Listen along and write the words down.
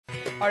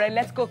All right,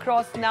 let's go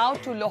across now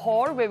to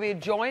Lahore, where we're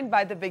joined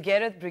by the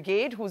Beygairat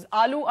Brigade, whose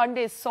Aloo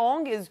Andey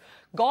song is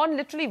gone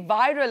literally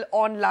viral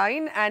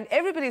online and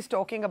everybody's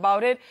talking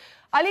about it.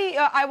 Ali,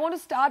 I want to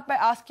start by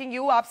asking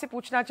you, aapse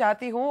puchna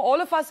chahti hoon. All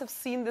of us have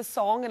seen this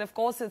song and of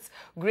course it's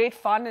great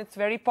fun, it's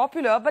very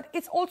popular, but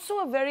it's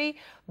also a very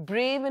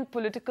brave and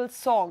political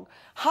song.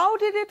 How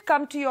did it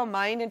come to your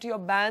mind and to your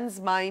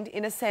band's mind,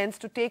 in a sense,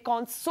 to take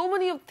on so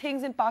many of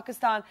things in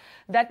Pakistan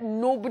that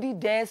nobody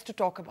dares to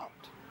talk about?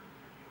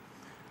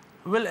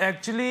 Well,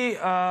 actually,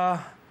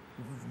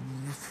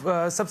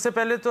 सबसे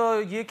पहले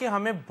तो ये कि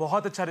हमें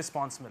बहुत अच्छा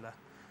response मिला.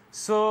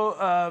 So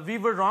we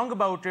were wrong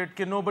about it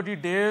कि nobody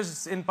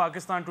dares in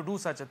Pakistan to do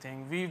such a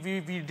thing. We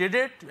did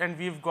it and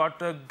we've got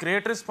a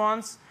great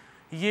response.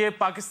 ये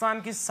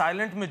पाकिस्तान की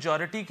silent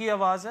majority की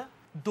आवाज़ है.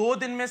 2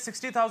 दिन में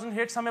 60,000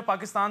 hits हमें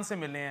पाकिस्तान से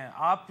मिले हैं.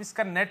 आप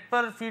इसका net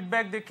पर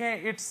feedback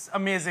देखें, it's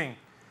amazing.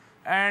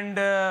 And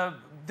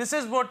this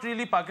is what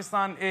really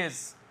Pakistan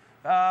is.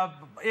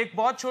 एक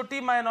बहुत छोटी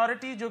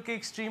माइनॉरिटी जो कि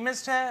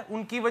एक्सट्रीमिस्ट है,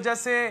 उनकी वजह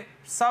से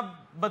सब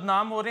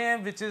बदनाम हो रहे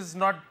हैं, which is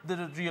not the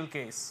real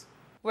case.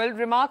 Well,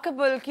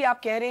 remarkable कि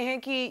आप कह रहे हैं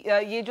कि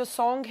ये जो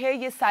song है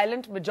ये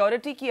silent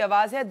majority की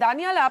आवाज़ है.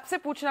 दानियाल, आपसे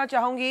पूछना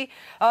चाहूँगी,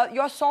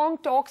 your song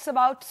talks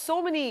about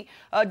so many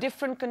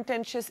different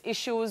contentious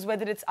issues,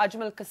 whether it's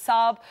Ajmal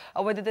Kasab,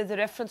 whether there's a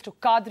reference to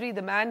Qadri,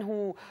 the man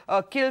who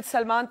killed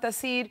Salman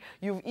Taseer.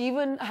 You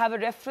even have a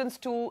reference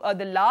to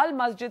the Lal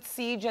Masjid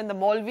siege and the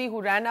Maulvi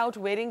who ran out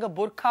wearing a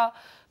burqa.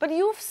 But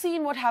you've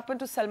seen what happened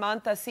to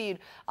Salman Taseer.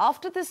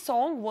 After this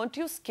song, weren't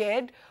you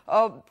scared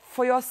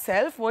for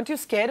yourself? Weren't you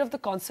scared of the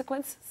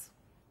consequences?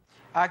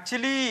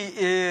 Actually,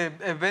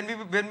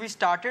 when we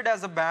started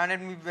as a band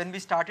and when we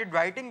started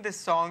writing this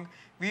song,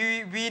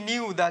 we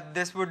knew that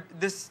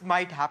this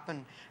might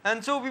happen,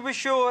 and so we were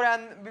sure,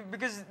 and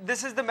because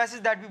this is the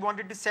message that we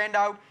wanted to send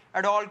out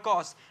at all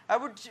costs. I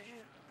would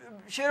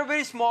share a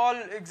very small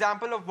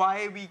example of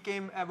why we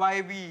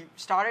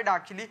started.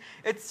 Actually,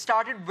 it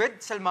started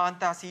with Salman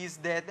Taseer's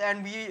death,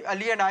 and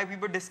Ali and I, we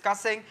were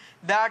discussing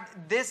that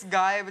this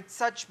guy with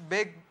such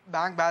big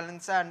bank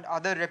balance and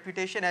other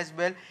reputation as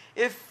well,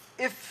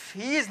 if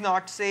he is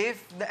not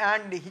safe,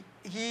 and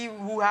he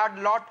who had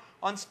a lot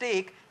on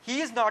stake, he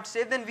is not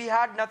safe, then we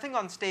had nothing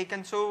on stake,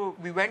 and so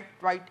we went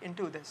right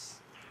into this.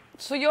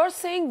 So you're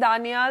saying,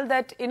 Danial,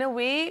 that in a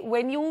way,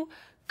 when you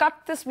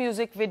cut this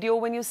music video,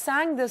 when you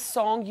sang this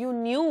song, you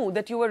knew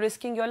that you were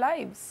risking your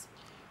lives?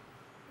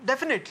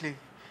 Definitely.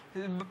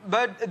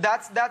 But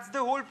that's the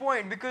whole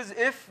point, because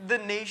if the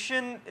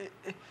nation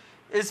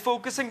is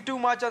focusing too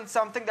much on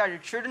something that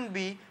it shouldn't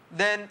be,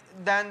 then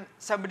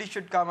somebody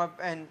should come up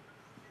and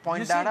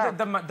point that out.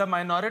 The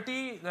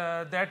minority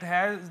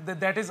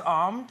that is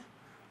armed,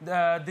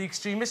 the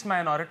extremist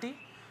minority,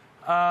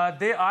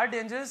 they are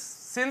dangerous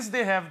since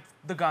they have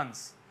the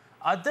guns.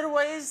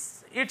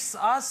 Otherwise, it's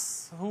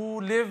us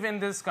who live in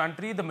this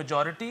country, the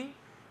majority,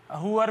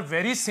 who are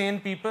very sane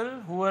people,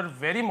 who are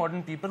very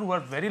modern people, who are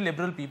very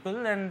liberal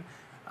people, and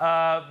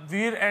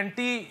we're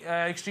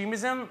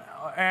anti-extremism,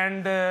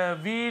 and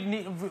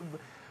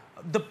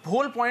the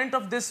whole point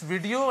of this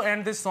video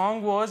and this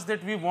song was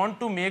that we want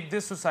to make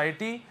this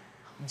society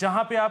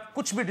जहाँ पे आप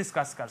कुछ भी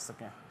discuss कर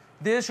सकें.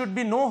 There should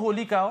be no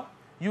holy cow.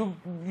 You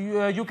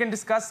can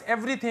discuss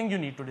everything you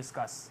need to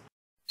discuss.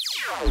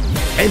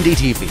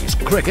 NDTV's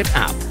cricket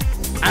app,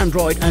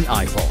 Android and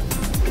iPhone,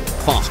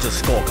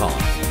 fastest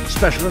scorecard,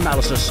 special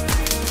analysis,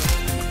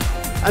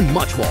 and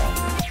much more.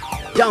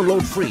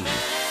 Download free.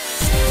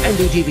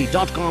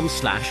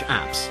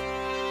 ndtv.com/apps.